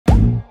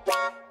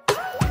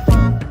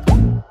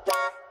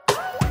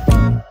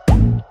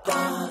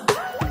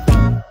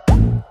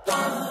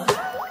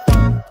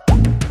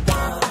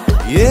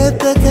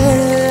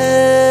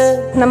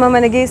ನಮ್ಮ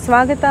ಮನೆಗೆ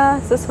ಸ್ವಾಗತ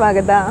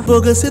ಸುಸ್ವಾಗತ.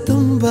 ಬೊಗಸೆ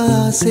ತುಂಬಾ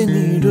ಆಸೆ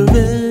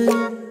ನೀಡುವೆ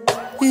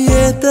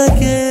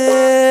ಏತಕ್ಕೆ.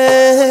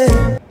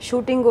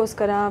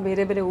 ಶೂಟಿಂಗ್ಗೋಸ್ಕರ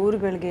ಬೇರೆ ಬೇರೆ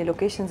ಊರುಗಳಿಗೆ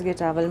ಲೊಕೇಶನ್ಸ್ಗೆ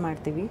ಟ್ರಾವೆಲ್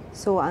ಮಾಡ್ತೀವಿ.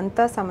 ಸೊ ಅಂಥ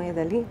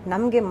ಸಮಯದಲ್ಲಿ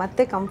ನಮಗೆ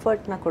ಮತ್ತೆ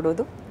ಕಂಫರ್ಟ್ನ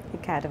ಕೊಡೋದು ಈ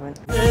ಕ್ಯಾರವನ್.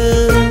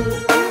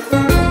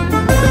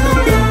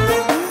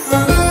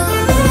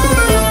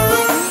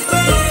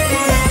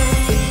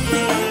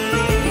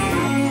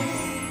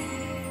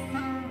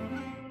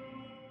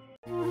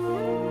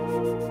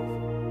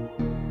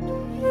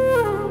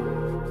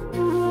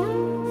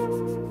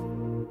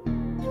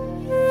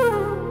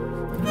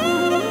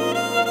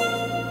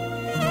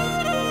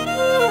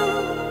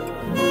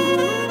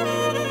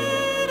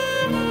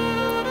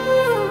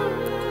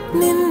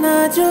 ನಿನ್ನ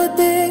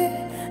ಜೊತೆ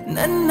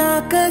ನನ್ನ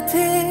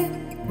ಕಥೆ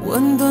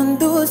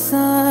ಒಂದೊಂದು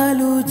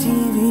ಸಾಲು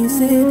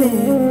ಜೀವಿಸಿದೆ.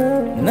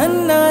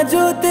 ನನ್ನ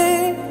ಜೊತೆ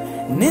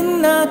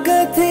ನಿನ್ನ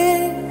ಕಥೆ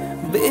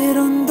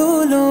ಬೇರೊಂದು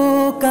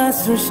ಲೋಕ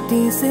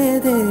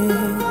ಸೃಷ್ಟಿಸಿದೆ.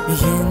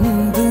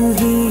 ಎಂದು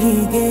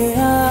ಹೀಗೆ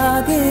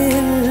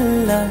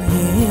ಆಗಿಲ್ಲ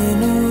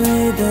ಏನು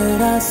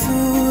ಇದರ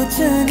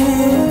ಸೂಚನೆ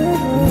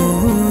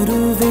ನೂರು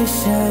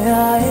ವಿಷಯ.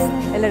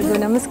 ಎಲ್ಲರಿಗೂ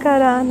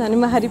ನಮಸ್ಕಾರ, ನಾನು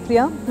ನಿಮ್ಮ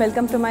Haripriya.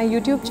 Welcome to my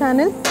YouTube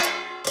channel.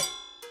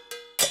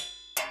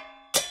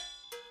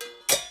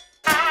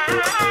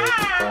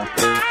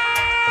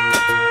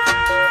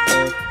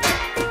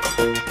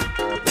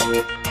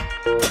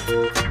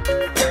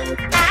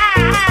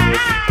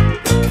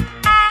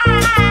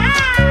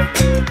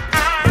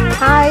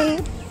 Hi,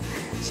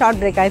 short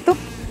break ಆಯಿತು,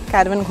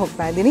 ಕ್ಯಾರವನ್ಗೆ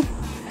ಹೋಗ್ತಾ ಇದ್ದೀನಿ.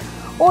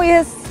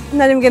 ಎಸ್,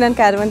 ನಾನು ನಿಮಗೆ ನಾನು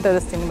ಕ್ಯಾರವನ್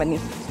ತೋರಿಸ್ತೀನಿ ಬನ್ನಿ.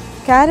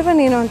 ಕ್ಯಾರವನ್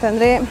ಏನು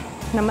ಅಂತಂದರೆ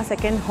ನಮ್ಮ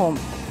second home,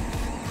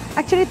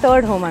 actually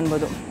third home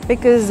ಅನ್ಬೋದು.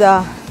 ಬಿಕಾಸ್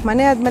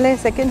ಮನೆ ಆದಮೇಲೆ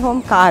ಸೆಕೆಂಡ್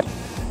ಹೋಮ್ ಕಾರ್.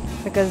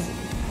 ಬಿಕಾಸ್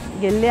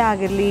ಎಲ್ಲೇ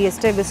ಆಗಿರಲಿ,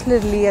 ಎಷ್ಟೇ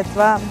ಬಿಸಿಲಿರಲಿ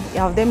ಅಥವಾ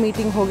ಯಾವುದೇ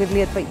ಮೀಟಿಂಗ್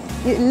ಹೋಗಿರಲಿ ಅಥವಾ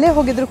ಎಲ್ಲೇ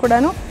ಹೋಗಿದ್ರು ಕೂಡ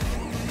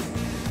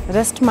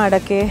ರೆಸ್ಟ್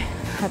ಮಾಡೋಕ್ಕೆ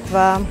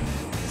ಅಥವಾ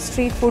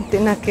ಸ್ಟ್ರೀಟ್ ಫುಡ್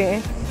ತಿನ್ನೋಕ್ಕೆ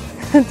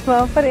ಅಥವಾ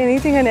for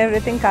anything and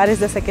everything, car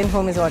is the second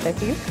home is what I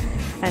feel.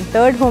 And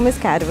third home is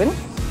caravan.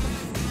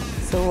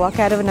 So ಆ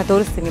ಕ್ಯಾರವನ್ನ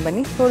ತೋರಿಸ್ತೀನಿ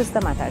ಬನ್ನಿ, ತೋರಿಸ್ತಾ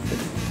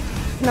ಮಾತಾಡ್ತೀನಿ.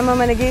 ನಮ್ಮ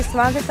ಮನೆಗೆ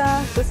ಸ್ವಾಗತ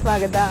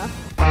ಸುಸ್ವಾಗತ.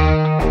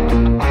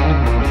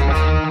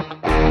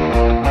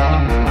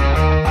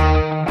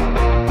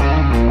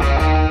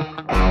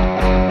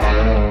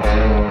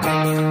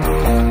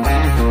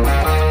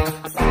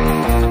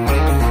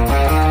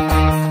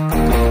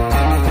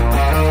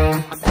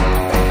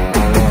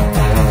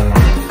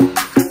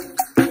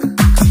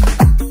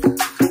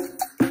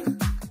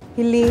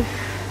 ಇಲ್ಲಿ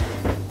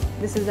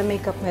this is the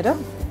makeup mirror.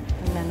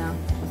 ನನ್ನ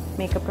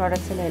ಮೇಕಪ್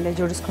ಪ್ರಾಡಕ್ಟ್ಸ್ ಎಲ್ಲ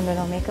ಜೋಡಿಸ್ಕೊಂಡು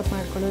ನಾವು ಮೇಕಪ್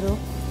ಮಾಡ್ಕೊಳ್ಳೋದು.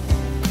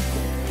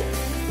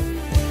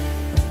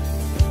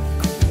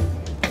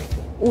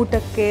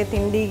 ಊಟಕ್ಕೆ,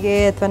 ತಿಂಡಿಗೆ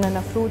ಅಥವಾ ನನ್ನ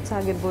ಫ್ರೂಟ್ಸ್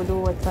ಆಗಿರ್ಬೋದು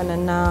ಅಥವಾ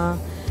ನನ್ನ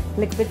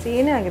ಲಿಕ್ವಿಡ್ಸ್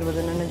ಏನೇ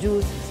ಆಗಿರ್ಬೋದು, ನನ್ನ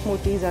ಜ್ಯೂಸ್,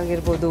 ಸ್ಮೂತೀಸ್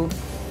ಆಗಿರ್ಬೋದು,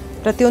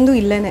 ಪ್ರತಿಯೊಂದು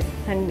ಇಲ್ಲೇ.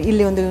 ಆ್ಯಂಡ್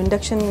ಇಲ್ಲಿ ಒಂದು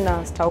ಇಂಡಕ್ಷನ್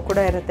ಸ್ಟವ್ ಕೂಡ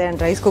ಇರುತ್ತೆ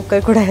ಆ್ಯಂಡ್ ರೈಸ್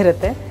ಕುಕ್ಕರ್ ಕೂಡ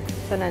ಇರುತ್ತೆ.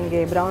 ಸೊ ನನಗೆ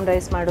ಬ್ರೌನ್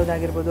ರೈಸ್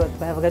ಮಾಡೋದಾಗಿರ್ಬೋದು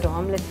ಅಥವಾ ಯಾವಾಗಾದ್ರೂ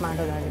ಆಮ್ಲೆಟ್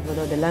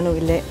ಮಾಡೋದಾಗಿರ್ಬೋದು ಅದೆಲ್ಲನೂ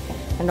ಇಲ್ಲೇ.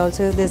 And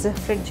also this a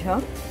fridge.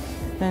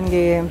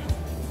 ನನಗೆ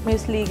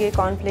ಮ್ಯೂಸ್ಲಿಗೆ,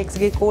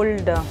 ಕಾರ್ನ್ಫ್ಲೇಕ್ಸ್ಗೆ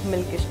ಕೋಲ್ಡ್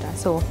ಮಿಲ್ಕ್ ಇಷ್ಟ.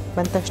 ಸೊ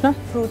ಬಂದ ತಕ್ಷಣ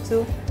ಫ್ರೂಟ್ಸು,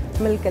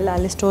 ಮಿಲ್ಕ್ ಎಲ್ಲ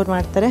ಅಲ್ಲಿ ಸ್ಟೋರ್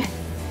ಮಾಡ್ತಾರೆ.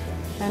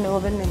 ಆ್ಯಂಡ್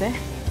ಓವೆನ್ ಇದೆ,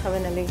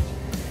 ಓವೆನಲ್ಲಿ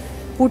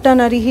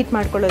ಊಟನ ರೀಹೀಟ್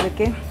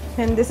ಮಾಡ್ಕೊಳ್ಳೋದಕ್ಕೆ.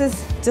 And this is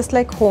just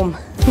like home.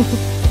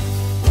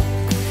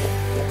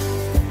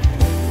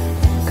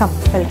 Come,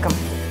 welcome.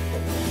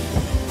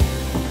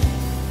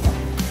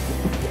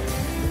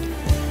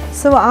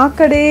 So ಆ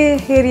ಕಡೆ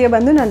ಏರಿಯಾ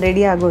ಬಂದು ನಾನು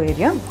ರೆಡಿ ಆಗೋ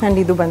ಏರಿಯಾ ಆ್ಯಂಡ್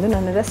ಇದು ಬಂದು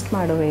ನಾನು ರೆಸ್ಟ್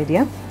ಮಾಡೋ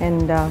ಏರಿಯಾ.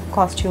 ಆ್ಯಂಡ್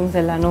ಕಾಸ್ಟ್ಯೂಮ್ಸ್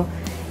ಎಲ್ಲನೂ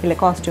ಇಲ್ಲೇ,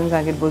 ಕಾಸ್ಟ್ಯೂಮ್ಸ್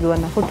ಆಗಿರ್ಬೋದು,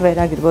 ಅನ್ನೋ ಫುಟ್ವೇರ್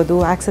ಆಗಿರ್ಬೋದು,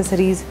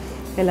 ಆಕ್ಸೆಸರೀಸ್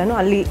ಎಲ್ಲನೂ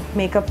ಅಲ್ಲಿ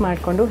ಮೇಕಪ್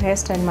ಮಾಡಿಕೊಂಡು, ಹೇರ್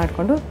ಸ್ಟೈಲ್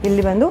ಮಾಡಿಕೊಂಡು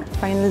ಇಲ್ಲಿ ಬಂದು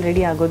ಫೈನಲ್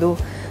ರೆಡಿ ಆಗೋದು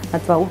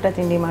ಅಥವಾ ಊಟ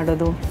ತಿಂಡಿ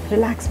ಮಾಡೋದು,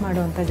 ರಿಲ್ಯಾಕ್ಸ್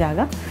ಮಾಡೋವಂಥ ಜಾಗ.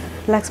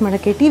 ರಿಲ್ಯಾಕ್ಸ್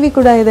ಮಾಡೋಕ್ಕೆ ಟಿ ವಿ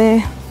ಕೂಡ ಇದೆ.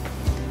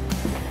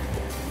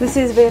 This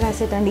is where I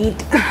sit and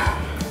eat.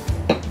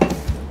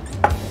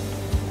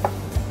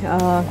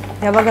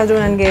 ಯಾವಾಗಾದರೂ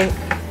ನನಗೆ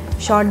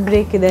ಶಾರ್ಟ್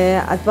ಬ್ರೇಕ್ ಇದೆ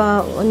ಅಥವಾ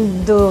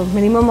ಒಂದು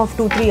ಮಿನಿಮಮ್ ಆಫ್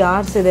 2-3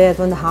 hours ಇದೆ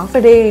ಅಥವಾ ಒಂದು ಹಾಫ್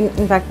ಎ ಡೇ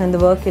ಇನ್ಫ್ಯಾಕ್ಟ್ ನಂದು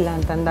ವರ್ಕ್ ಇಲ್ಲ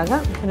ಅಂತಂದಾಗ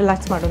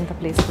ರಿಲ್ಯಾಕ್ಸ್ ಮಾಡೋಂಥ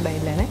ಪ್ಲೇಸ್ ಕೂಡ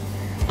ಇಲ್ಲೇ.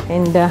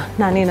 ಆ್ಯಂಡ್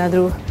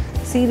ನಾನೇನಾದರೂ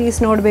ಸೀರೀಸ್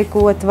ನೋಡಬೇಕು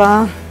ಅಥವಾ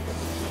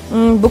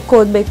ಬುಕ್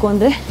ಓದಬೇಕು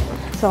ಅಂದರೆ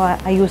so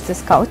I use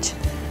this couch.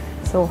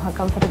 So ಆ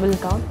ಕಂಫರ್ಟಬಲ್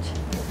ಕೌಚ್.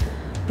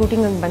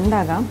 ಶೂಟಿಂಗಿಗೆ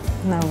ಬಂದಾಗ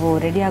ನಾವು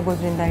ರೆಡಿ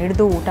ಆಗೋದ್ರಿಂದ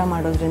ಹಿಡಿದು, ಊಟ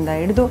ಮಾಡೋದ್ರಿಂದ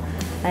ಹಿಡಿದು,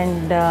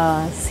 ಆ್ಯಂಡ್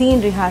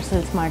ಸೀನ್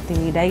ರಿಹಾರ್ಸಲ್ಸ್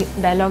ಮಾಡ್ತೀವಿ,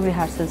 ಡೈಲಾಗ್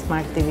ರಿಹಾರ್ಸಲ್ಸ್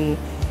ಮಾಡ್ತೀವಿ.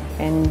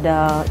 ಆ್ಯಂಡ್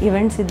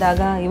ಇವೆಂಟ್ಸ್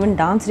ಇದ್ದಾಗ ಈವನ್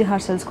ಡಾನ್ಸ್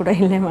ರಿಹಾರ್ಸಲ್ಸ್ ಕೂಡ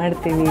ಇಲ್ಲೇ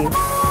ಮಾಡ್ತೀವಿ.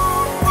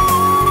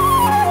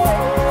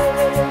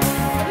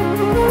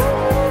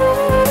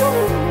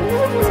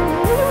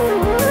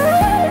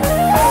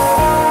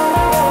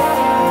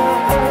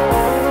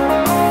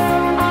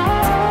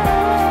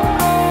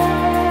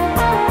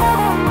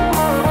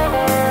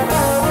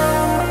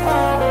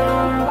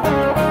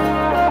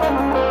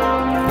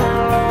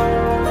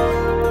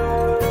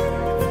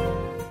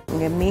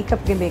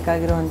 ಮೇಕಪ್ಗೆ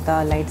ಬೇಕಾಗಿರುವಂಥ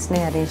ಲೈಟ್ಸ್ನೇ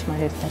ಅರೇಂಜ್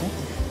ಮಾಡಿರ್ತಾರೆ.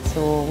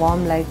 ಸೊ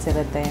ವಾರ್ಮ್ ಲೈಟ್ಸ್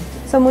ಇರುತ್ತೆ.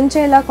 ಸೊ ಮುಂಚೆ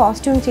ಎಲ್ಲ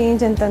ಕಾಸ್ಟ್ಯೂಮ್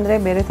ಚೇಂಜ್ ಅಂತಂದರೆ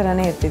ಬೇರೆ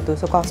ಥರನೇ ಇರ್ತಿತ್ತು.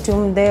 ಸೊ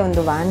ಕಾಸ್ಟ್ಯೂಮ್ದೇ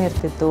ಒಂದು ವ್ಯಾನ್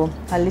ಇರ್ತಿತ್ತು,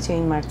 ಅಲ್ಲಿ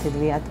ಚೇಂಜ್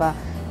ಮಾಡ್ತಿದ್ವಿ. ಅಥವಾ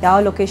ಯಾವ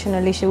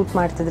ಲೊಕೇಶನಲ್ಲಿ ಶೂಟ್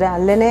ಮಾಡ್ತಿದ್ರೆ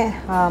ಅಲ್ಲೇ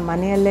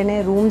ಮನೆಯಲ್ಲೇ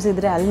ರೂಮ್ಸ್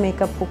ಇದ್ದರೆ ಅಲ್ಲಿ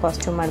ಮೇಕಪ್ಪು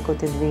ಕಾಸ್ಟ್ಯೂಮ್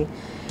ಮಾಡ್ಕೋತಿದ್ವಿ.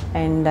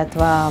 ಆ್ಯಂಡ್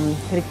ಅಥವಾ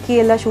ರಿಕ್ಕಿ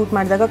ಎಲ್ಲ ಶೂಟ್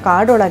ಮಾಡಿದಾಗ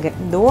ಕಾಡೊಳಗೆ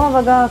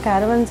ಆವಾಗ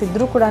ಕ್ಯಾರವನ್ಸ್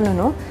ಇದ್ದರೂ ಕೂಡ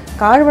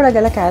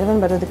ಕಾಡೊಳಗೆಲ್ಲ ಕ್ಯಾರವನ್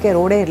ಬರೋದಕ್ಕೆ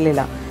ರೋಡೇ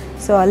ಇರಲಿಲ್ಲ.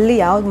 ಸೊ ಅಲ್ಲಿ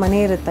ಯಾವ್ದು ಮನೆ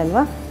ಇರುತ್ತಲ್ವ,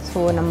 ಸೊ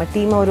ನಮ್ಮ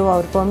ಟೀಮ್ ಅವರು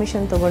ಅವ್ರ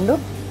ಪರ್ಮಿಷನ್ ತೊಗೊಂಡು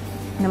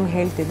ನಮ್ಗೆ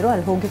ಹೇಳ್ತಿದ್ರು,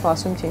 ಅಲ್ಲಿ ಹೋಗಿ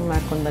ಕಾಸ್ಟ್ಯೂಮ್ ಚೇಂಜ್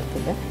ಮಾಡ್ಕೊಂಡು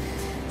ಬರ್ತಿದ್ದೆ.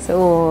 ಸೊ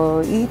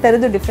ಈ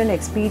ಥರದ್ದು ಡಿಫ್ರೆಂಟ್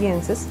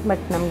ಎಕ್ಸ್ಪೀರಿಯನ್ಸಸ್.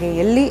 ಬಟ್ ನಮಗೆ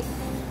ಎಲ್ಲಿ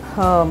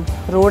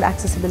ರೋಡ್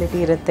ಆಕ್ಸೆಸಿಬಿಲಿಟಿ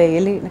ಇರುತ್ತೆ,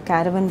 ಎಲ್ಲಿ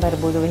ಕ್ಯಾರವನ್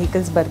ಬರ್ಬೋದು,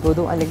 ವೆಹಿಕಲ್ಸ್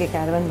ಬರ್ಬೋದು, ಅಲ್ಲಿಗೆ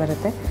ಕ್ಯಾರವನ್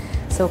ಬರುತ್ತೆ.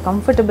 ಸೊ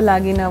ಕಂಫರ್ಟಬಲ್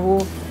ಆಗಿ ನಾವು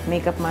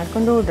ಮೇಕಪ್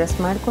ಮಾಡಿಕೊಂಡು, ಡ್ರೆಸ್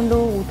ಮಾಡಿಕೊಂಡು,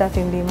 ಊಟ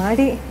ತಿಂಡಿ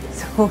ಮಾಡಿ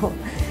ಸೊ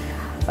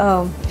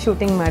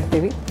ಶೂಟಿಂಗ್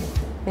ಮಾಡ್ತೀವಿ.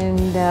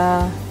 And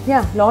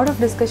lot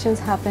of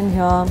discussions happen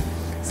here.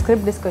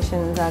 Script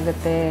discussions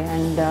ಆಗುತ್ತೆ.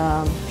 ಆ್ಯಂಡ್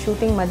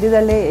ಶೂಟಿಂಗ್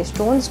ಮಧ್ಯದಲ್ಲೇ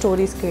ಎಷ್ಟೊಂದು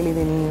ಸ್ಟೋರೀಸ್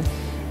ಕೇಳಿದ್ದೀನಿ.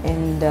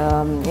 ಆ್ಯಂಡ್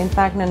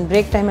ಇನ್ಫ್ಯಾಕ್ಟ್ ನಾನು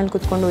ಬ್ರೇಕ್ ಟೈಮಲ್ಲಿ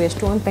ಕೂತ್ಕೊಂಡು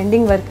ಎಷ್ಟೊಂದು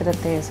ಪೆಂಡಿಂಗ್ ವರ್ಕ್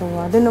ಇರುತ್ತೆ. ಸೊ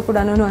ಅದನ್ನು ಕೂಡ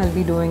I'll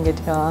be doing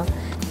it.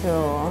 So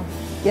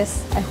S,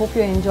 I hope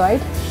you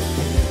enjoyed.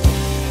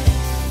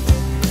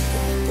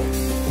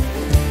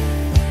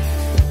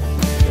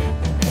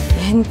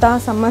 ಎಂಥ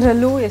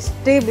ಸಮ್ಮರಲ್ಲೂ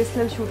ಎಷ್ಟೇ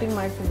ಬಿಸಿಲಲ್ಲಿ ಶೂಟಿಂಗ್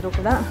ಮಾಡ್ತಿದ್ರು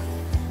ಕೂಡ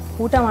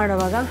ಊಟ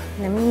ಮಾಡೋವಾಗ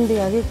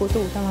ನೆಮ್ಮದಿಯಾಗಿ ಕೂತು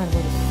ಊಟ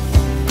ಮಾಡ್ಬೋದು.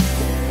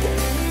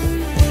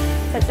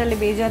 ಸೆಟ್ಟಲ್ಲಿ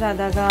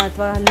ಬೇಜಾರಾದಾಗ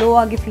ಅಥವಾ ಲೋ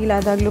ಆಗಿ ಫೀಲ್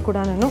ಆದಾಗಲೂ ಕೂಡ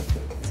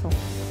ಸೊ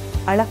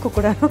ಅಳಕ್ಕೂ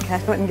ಕೂಡ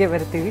ಕ್ಯಾರವನ್ಗೆ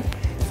ಬರ್ತೀವಿ.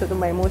 ಸೊ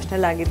ತುಂಬ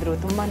ಎಮೋಷ್ನಲ್ ಆಗಿದ್ದರು,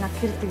 ತುಂಬ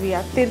ನಕ್ಕಿರ್ತೀವಿ,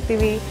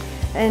 ಅತ್ತಿರ್ತೀವಿ.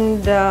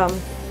 ಆ್ಯಂಡ್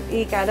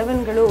ಈ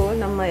ಕ್ಯಾರವನ್ಗಳು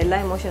ನಮ್ಮ ಎಲ್ಲ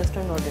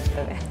ಎಮೋಷನ್ಸ್ನೂ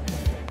ನೋಡಿರ್ತವೆ.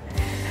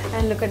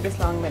 And look at this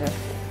long mirror.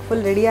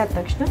 Full ready ಆದ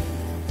ತಕ್ಷಣ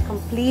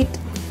ಕಂಪ್ಲೀಟ್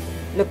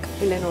ಲುಕ್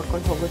ಇಲ್ಲೇ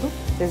ನೋಡ್ಕೊಂಡು ಹೋಗೋದು.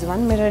 This is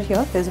one mirror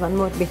here, this is one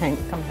more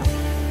behind. Come here.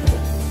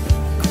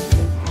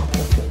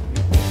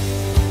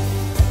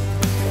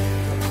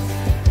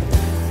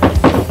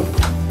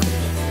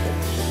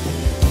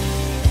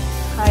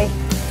 Hi.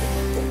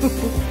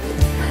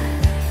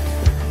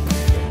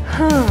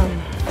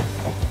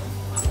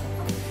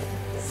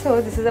 So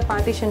this is a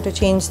partition to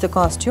change the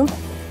costume,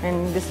 and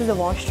this is the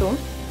washroom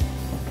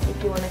if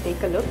you want to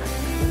take a look.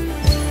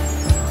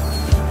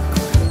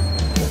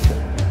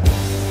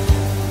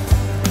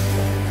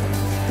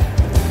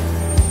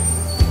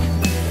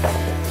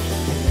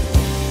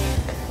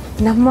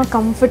 ನಮ್ಮ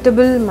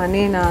comfortable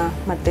ಮನೇನ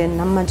ಮತ್ತು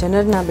ನಮ್ಮ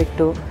ಜನರನ್ನ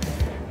ಬಿಟ್ಟು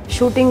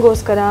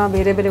ಶೂಟಿಂಗೋಸ್ಕರ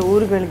ಬೇರೆ ಬೇರೆ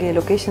ಊರುಗಳಿಗೆ,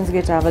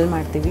 ಲೊಕೇಶನ್ಸ್ಗೆ travel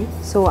ಮಾಡ್ತೀವಿ.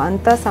 ಸೊ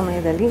ಅಂಥ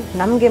ಸಮಯದಲ್ಲಿ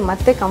ನಮಗೆ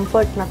ಮತ್ತೆ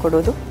ಕಂಫರ್ಟ್ನ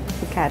ಕೊಡೋದು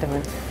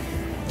caravan.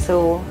 So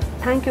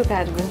thank you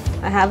caravan.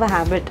 I have a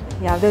habit,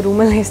 ಯಾವುದೇ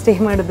ರೂಮಲ್ಲಿ ಸ್ಟೇ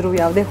ಮಾಡಿದ್ರು,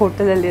 ಯಾವುದೇ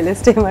ಹೋಟೆಲಲ್ಲಿ ಎಲ್ಲ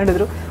ಸ್ಟೇ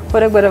ಮಾಡಿದ್ರು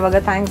ಹೊರಗೆ ಬರೋವಾಗ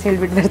ಥ್ಯಾಂಕ್ಸ್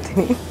ಹೇಳ್ಬಿಟ್ಟು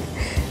ಬರ್ತೀನಿ.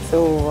 ಸೊ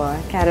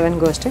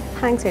ಕ್ಯಾರವನ್ಗೂ ಅಷ್ಟೇ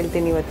ಥ್ಯಾಂಕ್ಸ್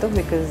ಹೇಳ್ತೀನಿ ಇವತ್ತು.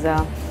 ಬಿಕಾಸ್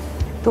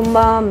ತುಂಬ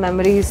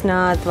ಮೆಮರೀಸ್ನ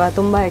ಅಥವಾ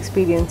ತುಂಬ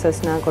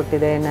ಎಕ್ಸ್ಪೀರಿಯನ್ಸಸ್ನ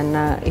ಕೊಟ್ಟಿದೆ ನನ್ನ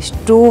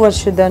ಇಷ್ಟೂ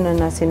ವರ್ಷದ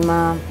ನನ್ನ ಸಿನಿಮಾ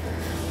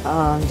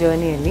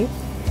ಜರ್ನಿಯಲ್ಲಿ.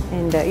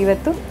 ಆ್ಯಂಡ್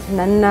ಇವತ್ತು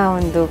ನನ್ನ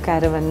ಒಂದು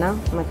ಕ್ಯಾರವನ್ನ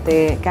ಮತ್ತು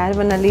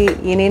ಕ್ಯಾರವನ್ನಲ್ಲಿ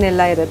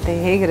ಏನೇನೆಲ್ಲ ಇರುತ್ತೆ,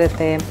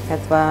 ಹೇಗಿರುತ್ತೆ,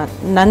 ಅಥವಾ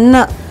ನನ್ನ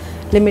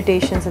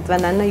ಲಿಮಿಟೇಷನ್ಸ್ ಅಥವಾ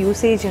ನನ್ನ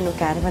ಯೂಸೇಜ್ ಏನು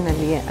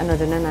ಕ್ಯಾರವನ್ನಲ್ಲಿ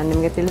ಅನ್ನೋದನ್ನು ನಾನು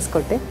ನಿಮಗೆ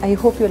ತಿಳಿಸ್ಕೊಟ್ಟೆ. I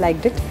hope you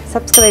liked it.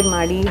 Subscribe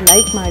ಮಾಡಿ,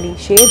 ಲೈಕ್ ಮಾಡಿ,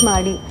 ಶೇರ್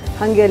ಮಾಡಿ,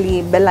 ಹಾಗೆ ಅಲ್ಲಿ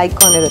ಬೆಲ್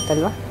ಐಕಾನ್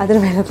ಇರುತ್ತಲ್ವ ಅದ್ರ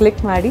ಮೇಲೆ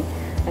ಕ್ಲಿಕ್ ಮಾಡಿ.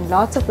 And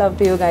lots of love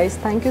to you guys.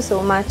 Thank you so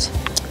much.